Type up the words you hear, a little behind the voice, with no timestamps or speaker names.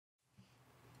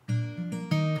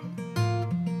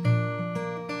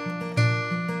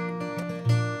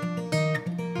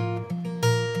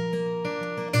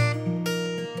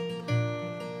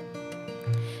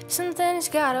Something's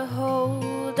got a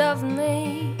hold of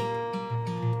me.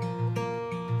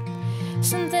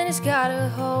 Something's got a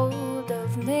hold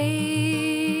of me.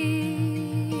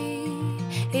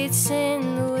 It's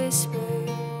in the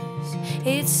whispers,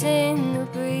 it's in the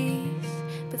breeze,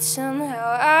 but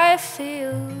somehow I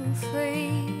feel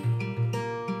free.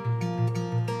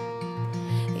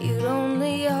 You'd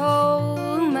only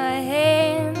hold my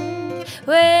hand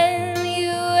when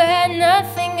you had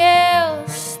nothing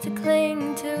else to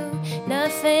cling to,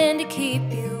 nothing to keep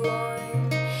you warm.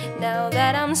 Now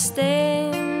that I'm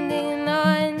standing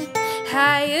on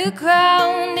higher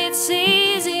ground, it's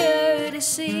easier to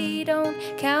see. Don't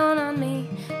count on me,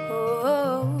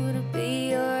 oh, to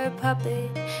be your puppet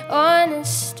on a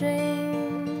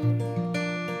string.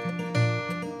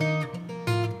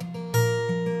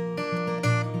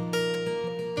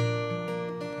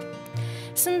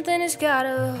 Something has got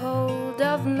a hold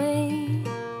of me.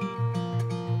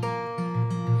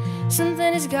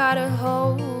 Something has got a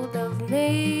hold of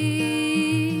me.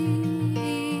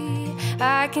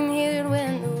 I can hear it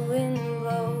when the wind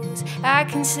blows, I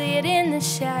can see it in the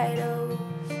shadows,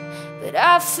 but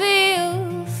I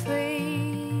feel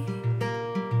free.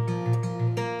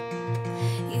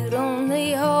 You'd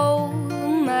only hold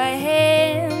my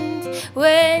hand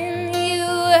when you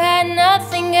had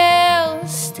nothing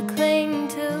else to cling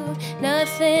to,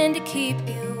 nothing to keep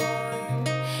you warm.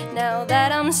 Now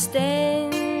that I'm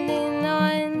standing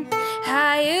on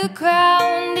higher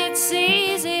ground, it's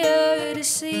easier to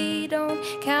see. Don't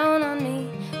count on me,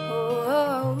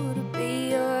 oh, to be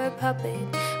your puppet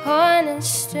on a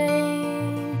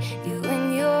string. You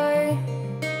and your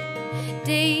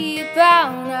deep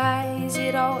brown eyes,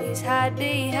 you'd always hide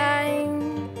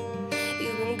behind.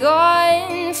 You've been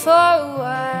gone for a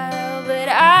while, but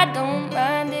I don't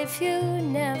mind if you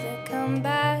never come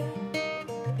back.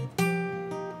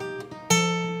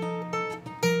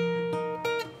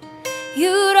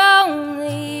 You'd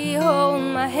only hold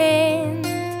my hand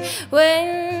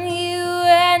when you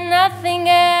had nothing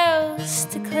else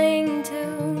to cling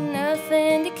to,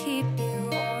 nothing to keep you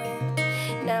warm.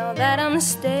 Now that I'm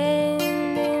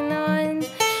standing on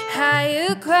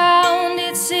higher ground,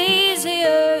 it's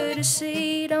easier to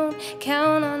see. Don't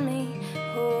count on me,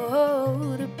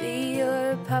 oh, to be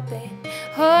your puppet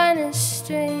on a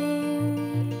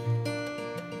string.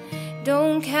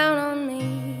 Don't count on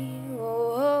me,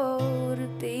 oh, to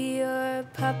be your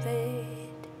puppet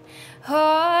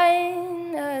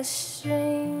on a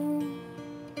string.